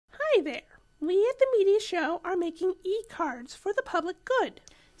We at the Media Show are making e-cards for the public good.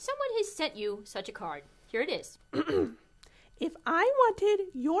 Someone has sent you such a card. Here it is. If I wanted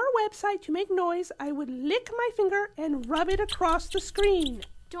your website to make noise, I would lick my finger and rub it across the screen.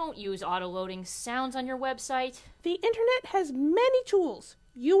 Don't use auto-loading sounds on your website. The internet has many tools.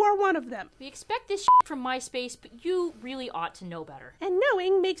 You are one of them. We expect this from MySpace, but you really ought to know better. And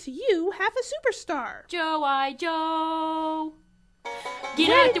knowing makes you half a superstar. Joe I Joe.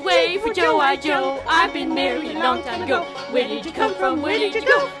 Get out the way for Joe I Joe. I've been married a long time ago. Where did you come from? Where did you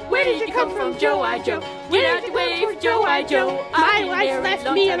go? Where did you come from, Joe I Joe? Get out the way for Joe I Joe. My wife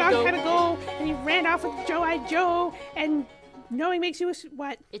left me a long time ago, and he ran off with Joe I Joe, and knowing makes you a...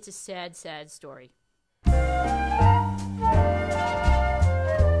 What? It's a sad, sad story.